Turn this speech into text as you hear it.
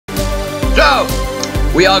So,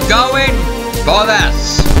 we are going for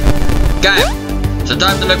this. Okay, so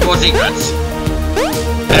time to look for secrets.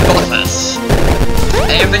 And bosses.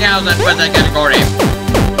 And everything else in first category.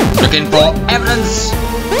 Looking for evidence.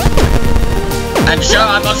 And sure,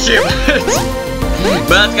 I'm not stupid.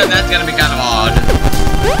 But that's gonna be kind of hard.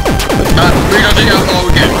 We don't see how far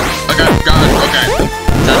we get. Okay, guys, okay.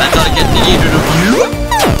 So that's how to get the end of the view.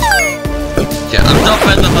 Yeah, I'm so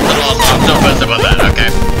pissed about the last one. I'm so pissed about that, okay.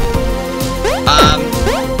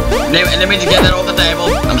 Let me just get that off the table.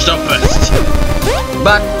 I'm so pissed.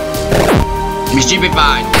 But we should be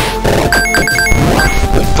fine.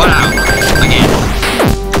 For now, again.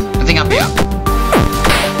 I think up here.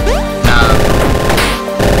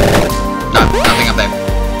 No, nothing up there.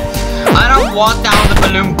 I don't want that what the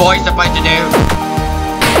balloon boy's supposed to do.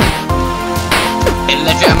 It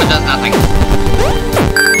literally does nothing.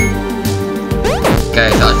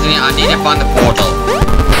 Okay, so I need to find the portal.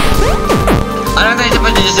 I don't think it's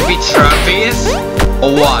supposed to just be trophies or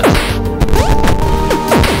what.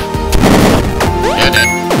 Yeah, dude.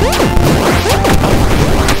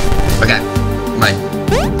 Okay, wait.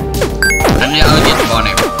 I need to get the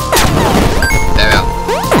bonnet. There we go.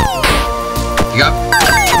 You go.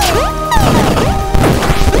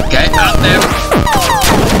 Okay, out there.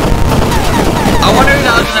 I wonder who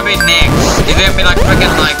that's gonna be next. Is it gonna be like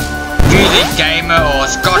freaking like Music Gamer or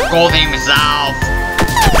Scott Gold himself?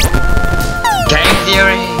 Game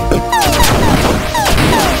Theory?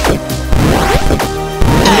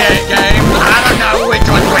 Yeah, game. I don't know which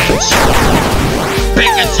one's which.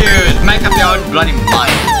 Pick and choose. Make up your own bloody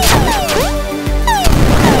mind.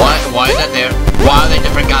 Why is that there? Why are they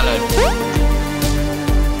different colored?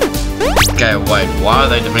 Okay, wait. Why are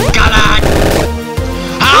they different colored?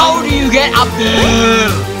 How do you get up there?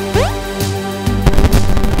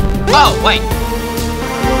 Oh, wait.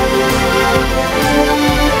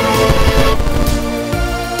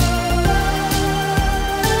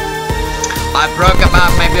 I broke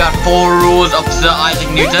about maybe 4 rules of Sir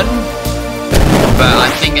Isaac Newton. But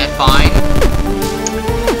I think that's fine.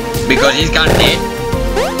 Because he's gone dead.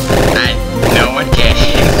 And no one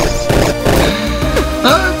cares.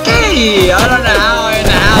 Okay, I don't know how in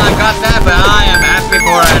the hell I got that, but I am happy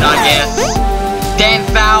for it, I guess.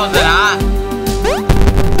 10,000, huh?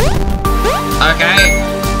 Okay.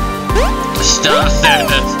 Still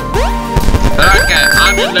standard. Okay,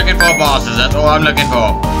 I'm just looking for bosses, that's all I'm looking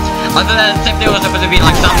for. Other than simply was supposed to be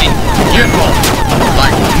like something useful.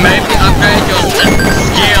 Like maybe upgrade your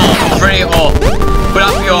skill free or put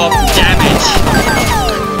up your damage.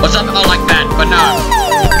 Or something like that, but no.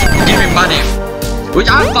 Give me money. Which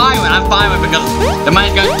I'm fine with because the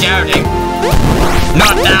money's going to charity.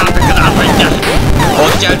 Not now because I'm like that. All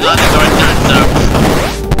the charity last is already done, so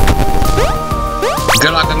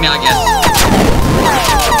good luck with me, I guess.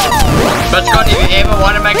 But Scott, if you ever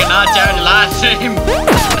want to make another charity live stream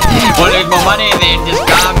or lose more money, then just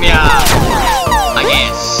come here, I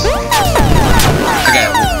guess. Okay,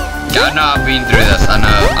 I know I've been through this. I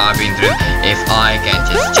know I've been through. If I can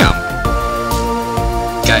just jump.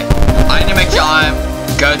 Okay, I need to make sure I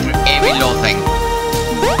go through every little thing.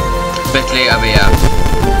 Especially over here.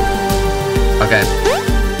 Okay.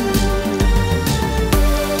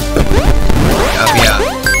 Up here.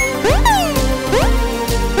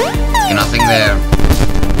 Okay, nothing there.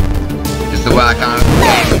 Just the way I kind of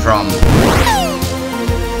came from.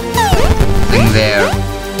 Nothing there.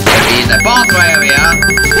 There is a pathway over here.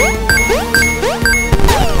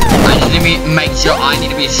 I just need to make sure I need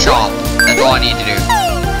to be sharp. That's all I need to do.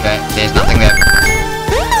 Okay, there's nothing there.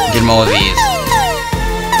 Get more of these.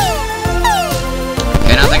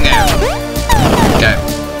 Okay, nothing there. Okay.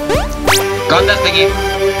 Got that thingy.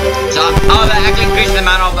 So, oh, that actually increases the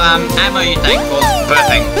amount of ammo you take per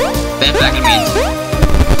thing. That's what actually means.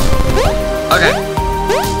 Okay.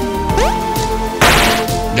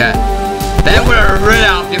 Okay. That would have really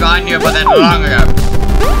helped if I knew about that long ago.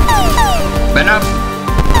 But no.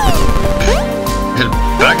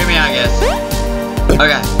 Look at me, I guess.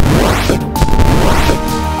 Okay.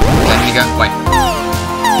 Can we go? Wait.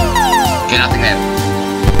 Okay, nothing there.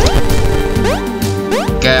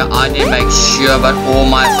 Okay, I need to make sure about all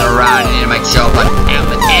my surroundings. I need to make sure about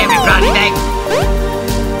every bloody thing.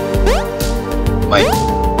 Wait.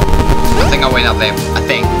 I think I went up there. I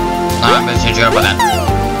think. I'm not sure about that.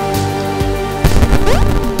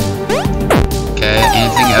 Okay,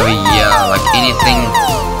 anything over here? Like anything?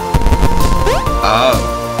 Oh.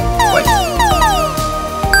 Wait.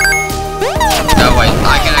 No, wait.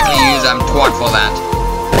 I can actually use twat for that.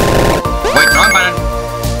 Wait, wrong button.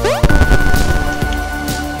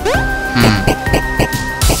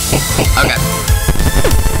 Okay.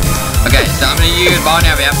 Okay, so I'm gonna use ball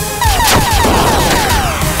now, yeah.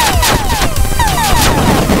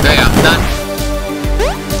 There you are, done.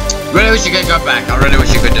 Really wish you could go back. I really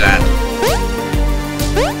wish you could do that.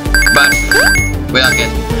 But without it.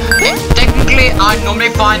 Technically, I normally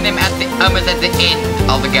find them at the almost at the end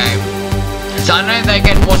of the game. So I don't know if they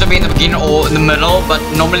can also be in the beginning or in the middle, but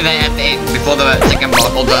normally they're at the end before the second boss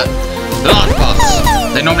or the last boss.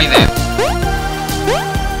 They're normally there.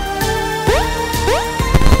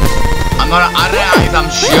 I don't know if I'm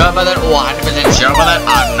sure about that or 100% sure about that.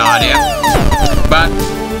 I have no idea. But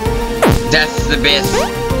that's the best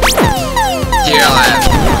material I have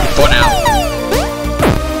for now.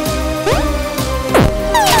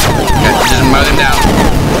 Okay, just mow them down.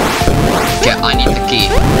 Okay, I need the key.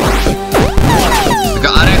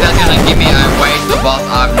 Because I don't know if that's gonna give me a way to the boss.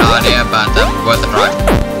 I have no idea, but worth the try.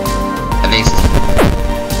 At least.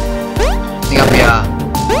 I think up here.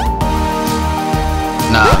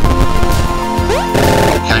 No.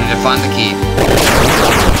 I need to find the key.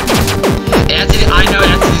 I know it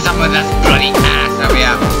has to do something with that bloody ass over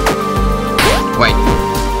here. Wait.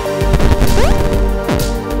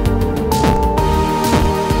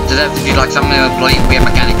 Does it have to do like something with bloody weird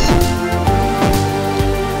mechanics?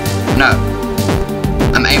 No.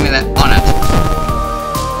 I'm aiming that on it.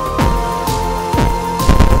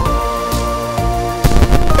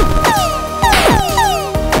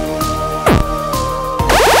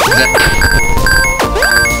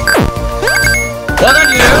 What are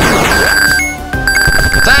you?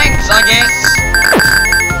 Thanks, I guess.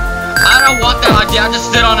 I don't know what the idea. I just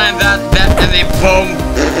stood on it and that, and then boom.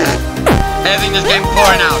 Everything just came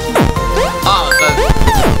pouring out. Oh, so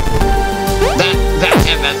that's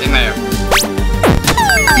in there.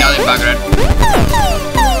 Nothing bugger it.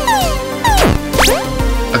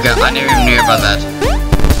 Okay, I never even knew about that.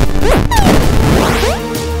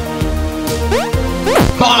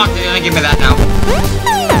 Oh, they're gonna give me that now.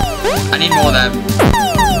 I need more of that.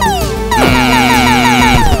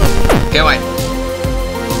 Okay, wait.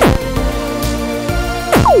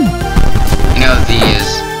 You know these.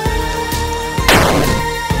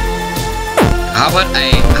 How about a?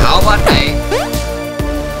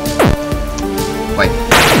 Wait.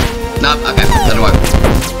 Nope, okay, doesn't work.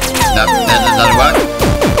 Nope, that doesn't work.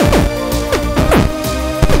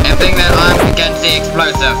 Anything that I can see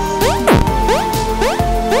explosive.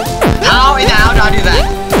 How do I do that?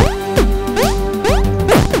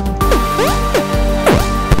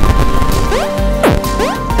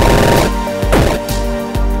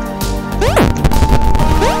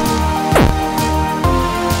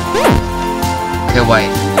 Okay,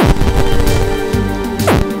 wait.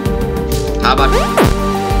 How about...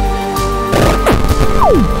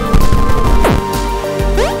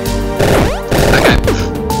 Okay.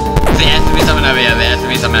 There has to be something over here. There has to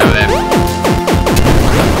be something over there.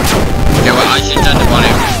 Okay, well, I should turn upon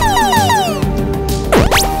him.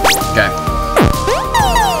 Okay.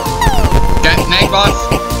 Okay, next boss.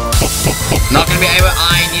 Not gonna be able...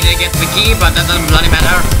 I need to get the key, but that doesn't bloody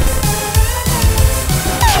matter.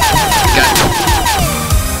 Okay.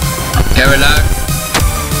 Okay, reload.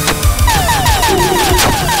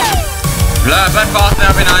 Reload a bit faster,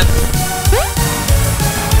 that'll be nice.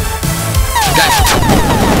 Okay.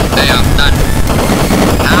 There you are, done.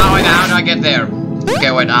 How do I get there?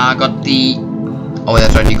 Okay, wait, I got the... Oh,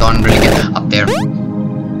 that's right, you can't really get up there.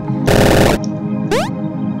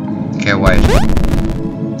 Okay, wait.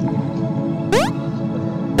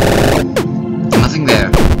 Nothing there.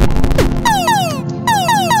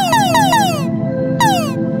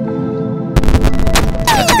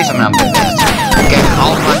 There has to be something up there. Okay,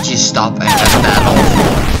 how much you stop and turn that off?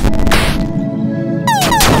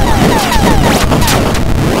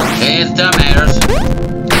 It's tomatoes.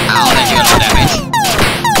 Ow, they do a lot of damage.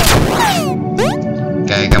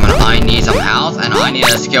 Okay, come on, I need some health and I need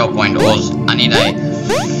a skill point. Or I need a...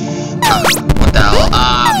 what the hell? I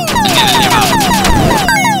need a ammo.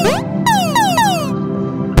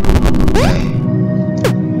 Okay.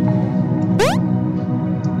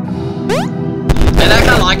 And I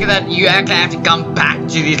kinda like it that you actually have to come back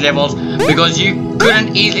to these levels because you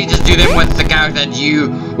couldn't easily just do them with the character that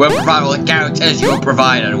you were provided with, the characters you were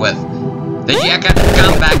provided with. That you actually have to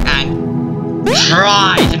come back and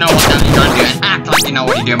try to know what the hell you're trying to do and act like you know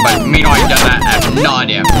what you're doing, but meanwhile you don't have no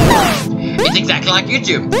idea. It's exactly like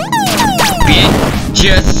YouTube.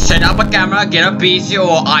 Just set up a camera, get a PC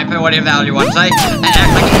or iPad, whatever the hell you want to say, and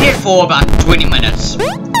act like you're here for about 20 minutes.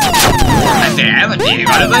 And then you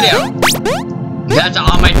got a video. That's how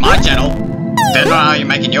I made my channel. That's not how you're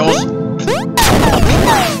making yours.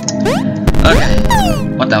 Okay,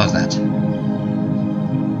 what the hell was that?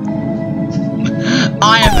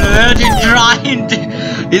 I am literally trying to...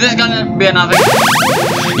 Is this gonna be another...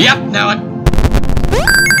 Yep, no one.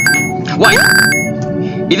 Wait.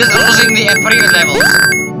 It is losing the previous levels.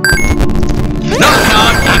 No,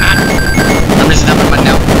 damn it! I'm just jumping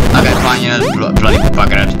now. Okay, fine, you know, bloody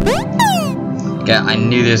bugger it. Okay, I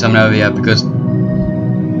knew there was something over here because...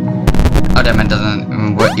 Oh damn, it doesn't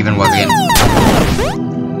even work again.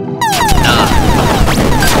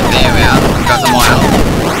 There we are, got some more health.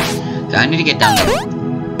 So I need to get down there.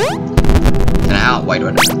 Can I help? Wait,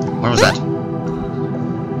 what was that?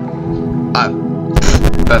 Oh,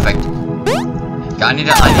 perfect. Okay, I need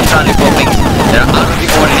to try to do 4 things that are out of the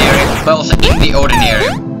ordinary, but also in the ordinary.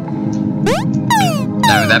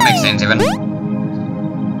 No, that makes sense even.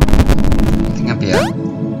 Anything up here?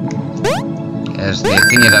 There's the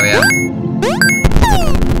thing is over here.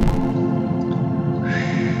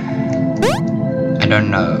 I don't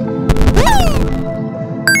know.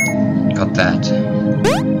 Got that.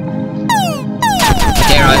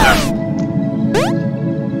 Okay, right there.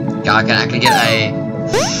 Yeah, I can actually get a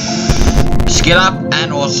skill up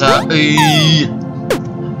and also okay,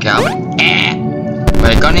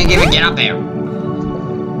 we're gonna give it get up there.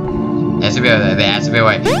 There has to be a way. There has to be a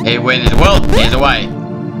way. Hey, when there's a world, there's a way.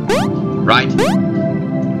 Right? So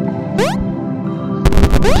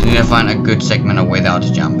you need to find a good segment of without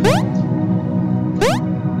to jump.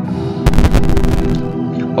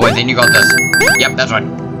 Oh wait, then you got this. Yep, that's right.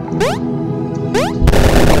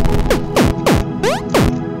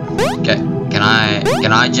 Okay, can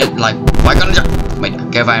I just like why can't I jump? Wait,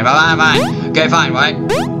 okay fine, fine. Okay, fine, right? No,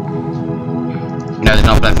 there's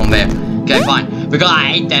no platform there. Okay, fine. Because I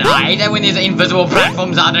hate that. I hate that when there's invisible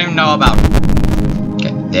platforms I don't even know about.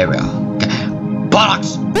 Okay, there we are. Okay.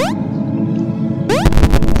 Bollocks!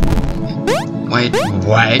 Wait,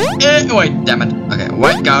 damn it. Okay,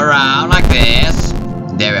 wait, go around like this.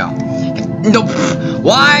 There we are. Okay. Nope.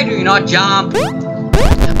 Why do you not jump?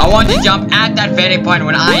 I want to jump at that very point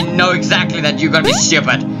when I know exactly that you're gonna be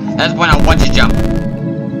stupid. That's when I want to jump.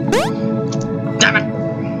 Damn it!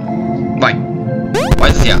 Wait. Why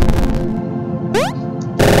is this here?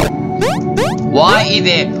 Why is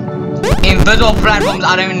there invisible platforms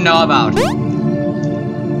I don't even know about?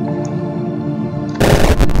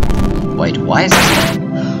 Wait, why is this here?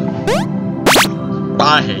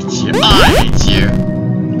 I hate you. I hate you.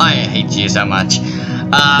 I hate you so much. Go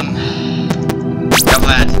for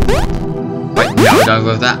that. Wait, no, don't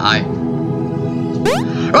go for that.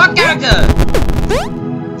 Wrong character!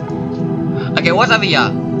 Okay, what's over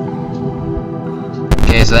here?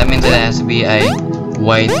 Okay, so that means there has to be a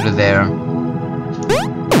way through there.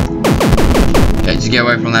 Okay, just get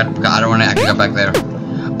away from that because I don't want to actually go back there.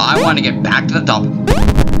 I want to get back to the top.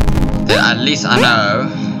 Then at least I know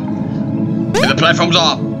where the platforms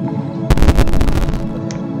are.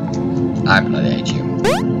 I bloody hate you.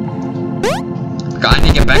 Okay, I need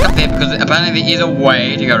to get back up there because apparently there is a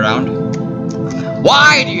way to go around.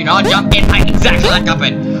 Why do you not jump in exactly like up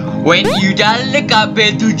it? When you don't look up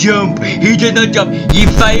it to jump, he does not jump. He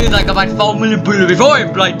fails like about 4 million bullets before he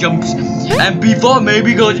blood jumps. And before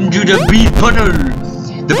maybe goes into the beast puddle.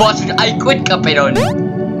 The boss which I quit Cuphead on.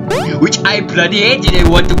 Which I bloody hated and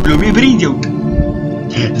want to blow my brains out.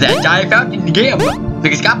 That I found in the game.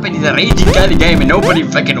 Because Cuphead is a raging kind of game and nobody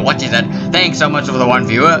fucking watches that. Thanks so much for the 1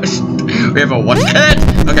 viewer. Whoever watched it.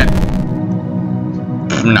 Okay.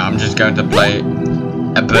 No, I'm just going to play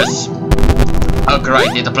Abyss. Oh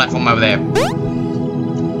great, there's a platform over there.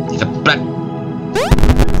 There's a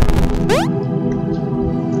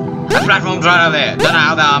platform's right over there. Don't know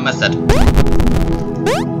how I missed it.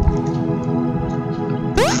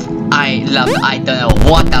 I don't know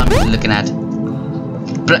what I'm looking at.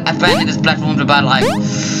 Apparently this platform's about like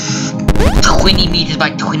 20 meters by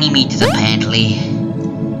 20 meters apparently.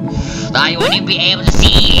 I wouldn't be able to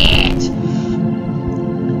see it.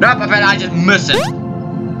 Nope, apparently I just missed it.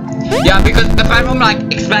 Yeah, because the platform like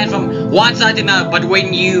expands from one side to another, but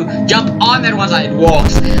when you jump on that one side, it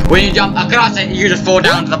walks. When you jump across it, you just fall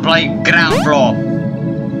down to the ground floor.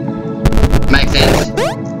 Makes sense.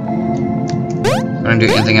 I don't do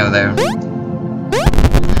anything over there.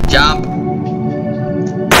 Jump.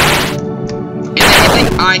 Is there anything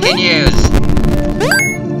I can use?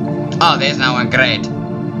 Oh, there's no one. Great.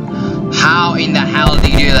 How in the hell do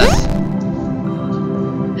you do this?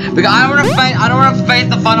 Because I don't want to face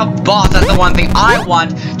the final boss. That's the one thing I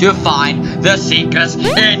want to find the secrets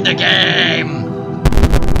in the game.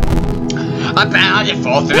 Apparently I just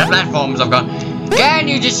fall through the platforms. I've gone. Can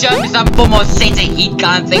you just show me some form of sense of heat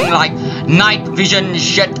kind of thing like night vision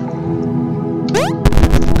shit? So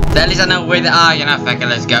at least I know where they are. You know, fuck it.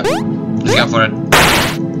 Let's go. Let's go for it.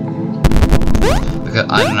 Because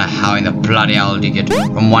I don't know how in the bloody hell do you get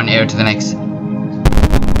from one area to the next.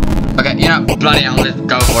 Okay, you know, bloody hell, let's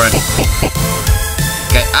go for it.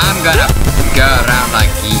 Okay, I'm gonna go around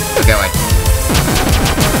like okay, wait.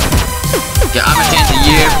 Okay, I'm gonna change to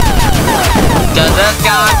you. Does this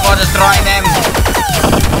count for destroying them?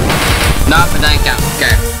 No, but that count.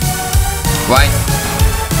 Okay. Wait.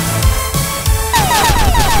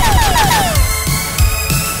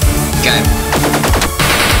 Okay.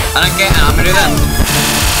 Okay, and I'm gonna do this.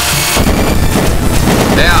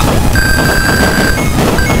 Yeah.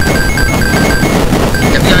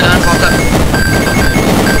 Get me down faster.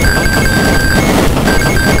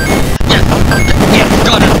 Yes. Yes,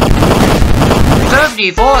 got it.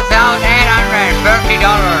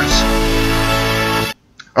 $54,850.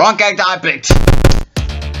 Wrong character I picked.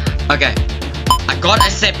 Okay. I got a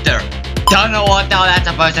scepter. Don't know what the hell that's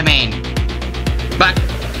supposed to mean. But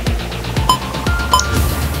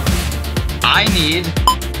I need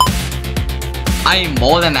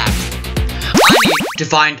more than that. I need to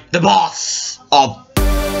find the boss of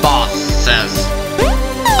bosses,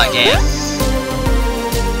 I guess.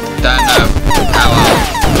 Don't know how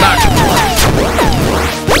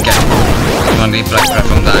okay, it's gonna be black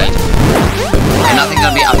from that. And nothing's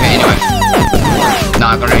gonna be up here anyway. No,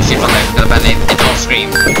 I'm gonna shoot from there because apparently it's all scream.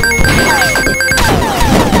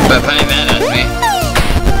 But apparently that hurts me.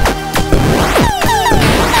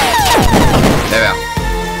 There we are.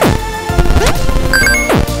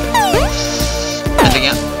 Anything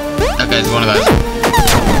else? Okay, it's one of those.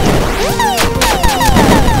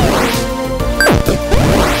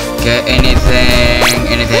 Okay, anything.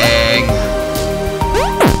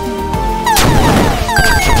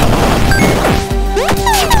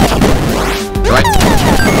 Right.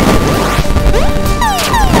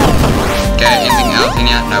 Okay, anything else in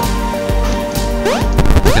here? Nope.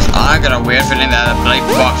 Because I got a weird feeling that the black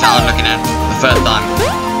box I was looking at the first time.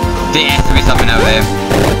 There has to be something over there.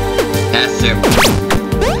 Has to.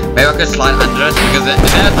 Maybe I could slide under it because that's the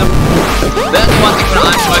one thing when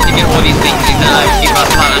I'm supposed to get all these things is that I keep on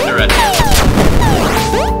slide under it.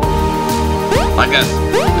 Like this.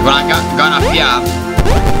 When I'm going up here,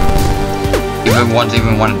 even want to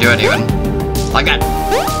do it even. Like that.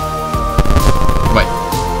 Wait.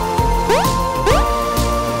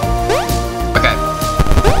 Okay.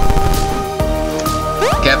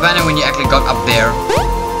 Okay, apparently when you actually got up there.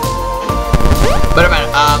 But a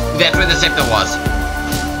minute, that's where the scepter was.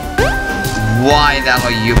 Why the hell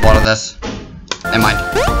are you part of this? Never mind.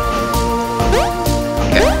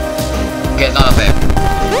 Okay. Okay, it's not up there.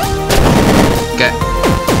 Okay.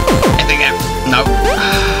 Anything there? Nope.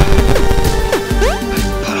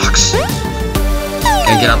 Bollocks.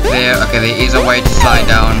 Okay, get up there. Okay, there is a way to slide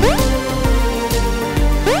down.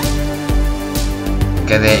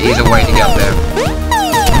 Okay, there is a way to get up there.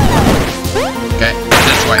 Okay,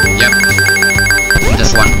 this way. Yep.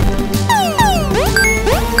 This one.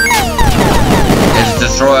 Let's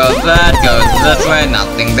destroy all that. Goes this way.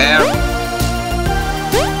 Nothing there.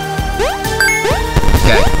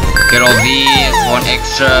 Okay. Get all these for an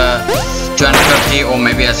extra 250 or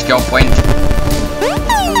maybe a skill point.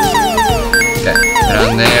 Okay.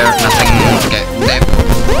 Down there. Nothing. Okay. There.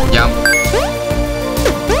 Jump.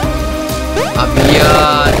 Up here.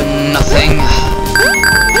 Nothing.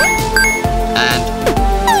 And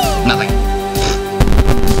nothing.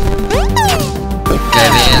 Okay,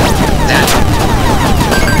 there's that.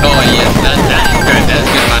 Oh yes, that is good. That's a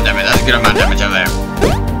good amount of damage. That's a good amount of damage over there.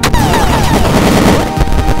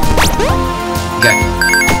 Okay.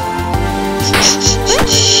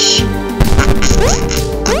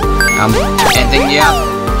 Anything here?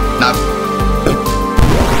 No.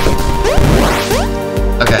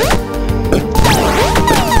 Okay.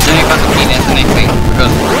 Then if I can that's the next thing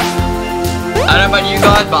because I don't know about you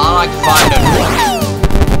guys, but I like to find it.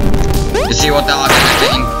 To see what the hell I can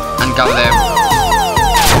actually uncover there.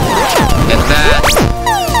 Get that.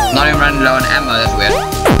 Not even running low on ammo, that's weird.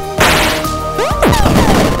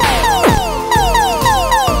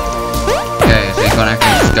 Okay, so you can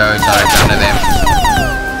actually just go direct under them.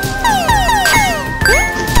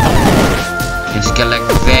 You just collect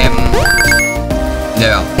them.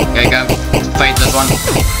 There we go. Okay, go. Face this one.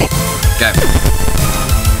 Okay.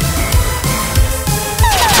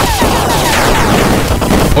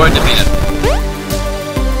 Or defeated.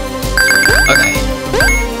 Okay.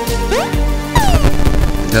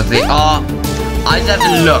 Because they are. I just have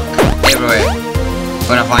to look everywhere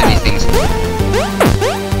when I find these things.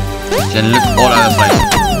 Just look all over the place.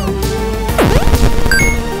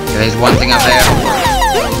 Okay, there's one thing up there.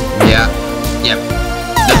 Yeah. Yep.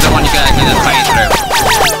 That's the one you can actually just phase through.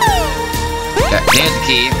 Okay, there's the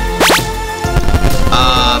key.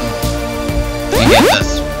 You get this.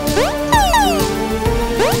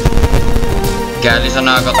 Okay, at least I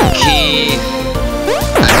know I got the key.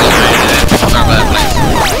 Actually, all over that place.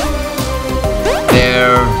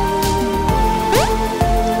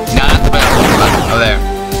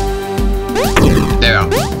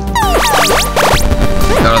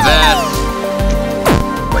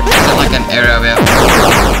 area over here.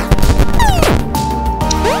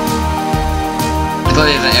 I thought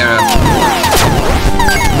there's an area.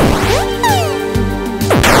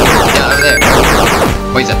 Yeah, over there.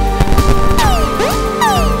 What is it?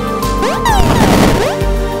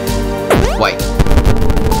 Wait.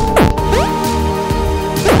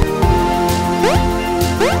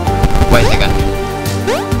 Wait a second.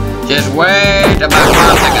 Just wait about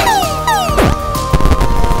 5 seconds.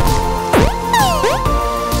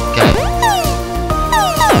 Okay.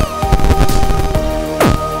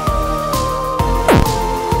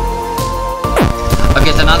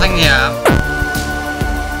 Okay, so nothing here.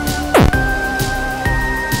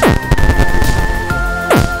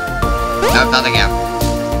 Nope, nothing here.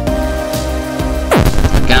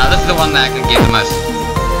 Okay, now this is the one that I can give the most.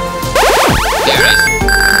 There it is.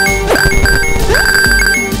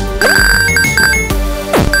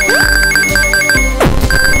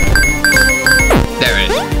 There it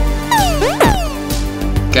is.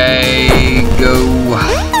 Okay, go.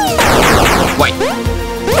 Wait.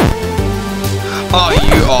 Oh,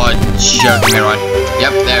 you are joking me, right?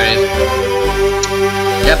 Yep, there it is.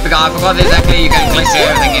 Yep, because I forgot exactly you can glitch through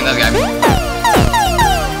everything in this game.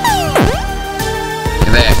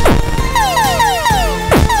 There.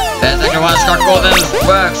 That's actually why Scott Gordon's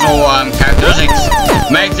works or characteristics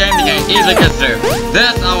makes the game easily get through.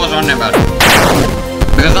 This I was wondering about.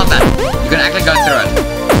 Because not that. You can actually go through it.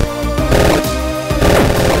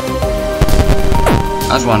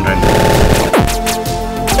 I was wondering.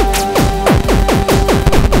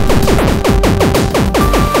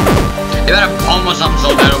 If I had a bomb or something,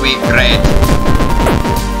 so that would be great.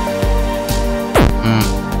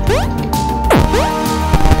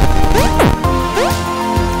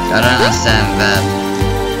 I don't understand that.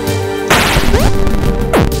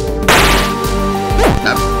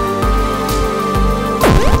 Nope.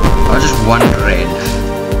 I was just wondering.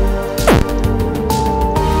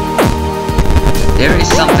 There is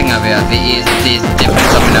something over here. There's definitely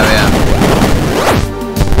something over here.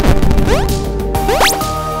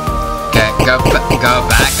 Okay, go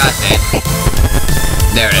back, I said.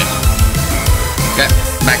 There it is. Okay,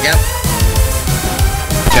 back up.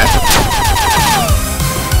 Okay.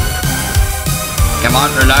 Come on,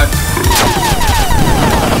 reload.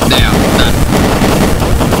 There, done.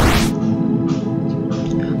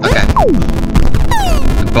 Okay.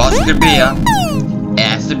 The boss could be here. It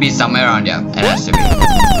has to be somewhere around here. It has to be. It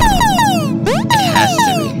has to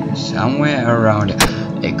be somewhere around here.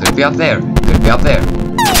 It could be up there. It could be up there.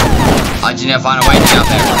 I just need to find a way to get up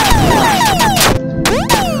there.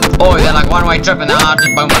 Oh, they're like one-way trip and then I'll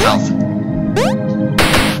just bone myself.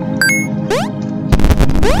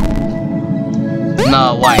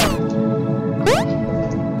 No, wait.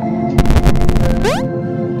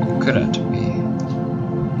 Could it be?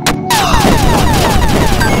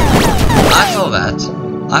 I saw that.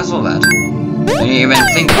 I saw that. Don't you even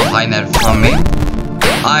think of hiding that from me?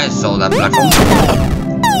 I saw that platform.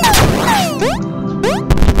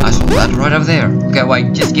 I saw that right over there. Okay,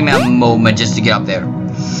 wait. Just give me a moment just to get up there.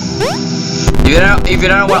 If you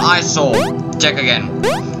don't know what I saw, check again.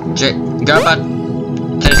 Check. Go back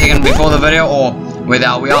 10 seconds before the video or where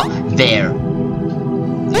we are. There.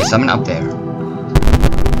 There's something up there.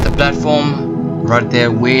 The platform right there.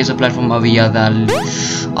 Where's the platform over here?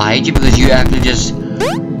 I hate you because you actually just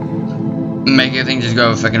make everything just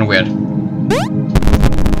go fucking weird.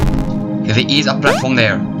 If there is a platform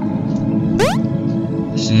there.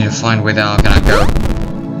 Just need to find where they are gonna go.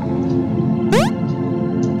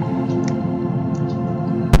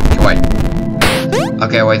 Okay, wait.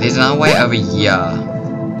 Okay, wait, there's another way over here.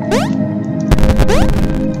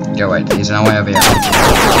 Okay, wait, there's another way over here.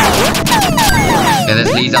 Okay,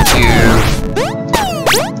 this leads up to...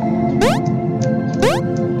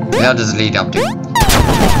 Where does it lead up to?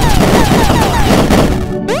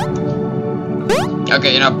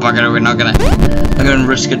 Okay, you know, bugger, we're not gonna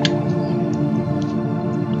risk it.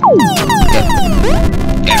 Okay.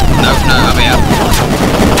 Okay, no, over here.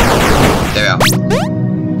 There we are.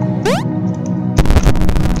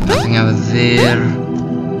 Nothing over there.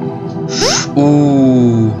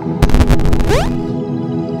 Ooh.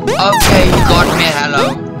 Okay, you got me, hello.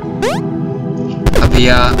 Up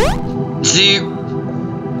here. See?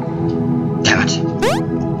 Damn it.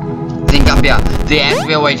 Think up here. There has to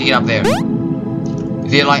be a way to get up there.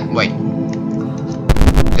 Is there like, wait.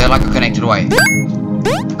 Is there like a connected way?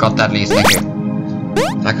 Got that, Lise, thank you.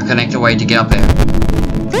 Like a connected way to get up there.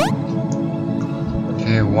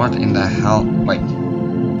 Okay, what in the hell? Wait.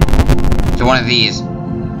 So one of these.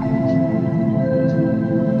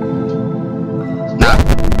 No.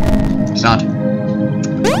 It's not.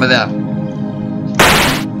 Over there.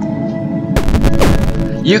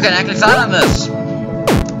 You can actually fly on this.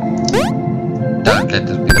 Don't let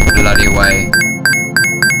this be the bloody way.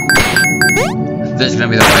 This is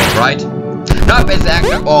gonna be the way, right? Nope, it's the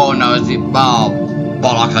actual. Oh no, it's the. Oh,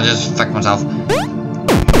 bollocks, I just fucked myself.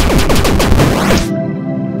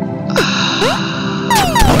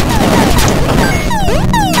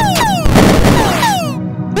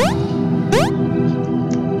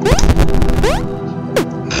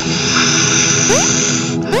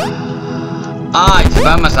 I just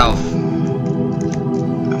burned myself.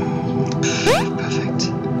 Perfect.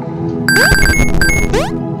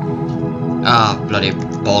 Ah, bloody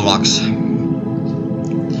bollocks.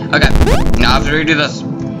 Okay, now I have to redo this.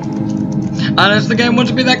 Unless the game wants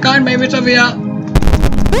to be that kind, maybe it's over here.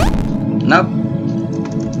 Nope.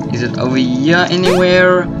 Is it over here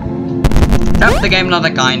anywhere? Nope, the game's not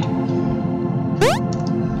that kind.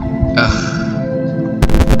 Ugh.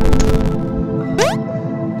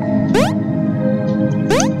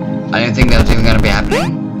 I didn't think that was even gonna be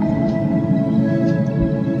happening.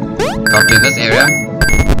 Got to this area.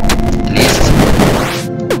 At least.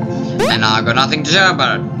 And now I've got nothing to do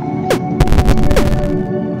about it.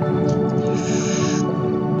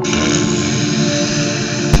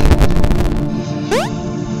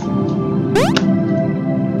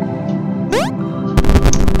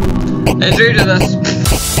 Let's redo this.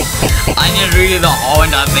 I need to redo the whole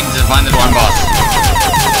entire thing to find this one boss.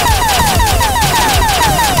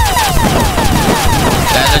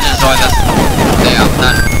 Yeah, let's destroy this. There, I'm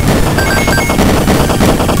done.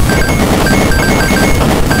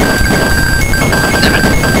 Damn it.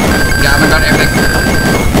 Yeah, I haven't got everything.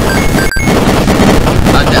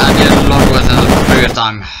 I did a lot worse than the previous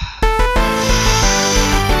time.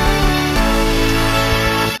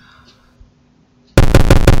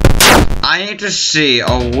 I need to see,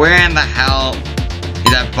 where in the hell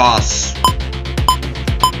is that boss?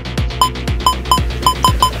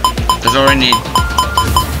 That's all I need.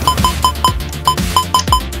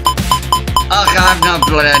 Okay, I have no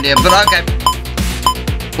bloody idea, but okay.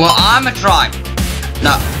 Well, I'ma try.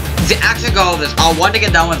 No, the actual goal of this, I want to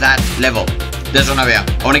get done with that level. This one over here.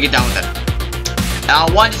 I want to get done with it. And I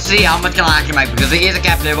want to see how much can I actually make, because there is a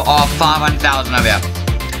cap level of 500,000 over here.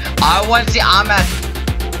 I want to see, I'm at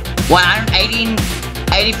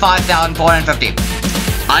 185,450.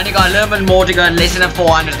 I only got a little bit more to go, less than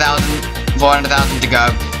 400,000 to go.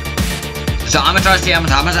 So I'm gonna try to see how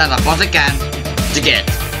much as I possibly can to get.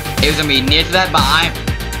 It was gonna be near to that, but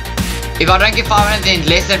if I don't get 500, then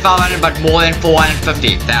less than 500, but more than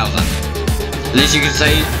 450,000. At least you can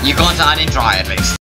say, you can't say I didn't try at least.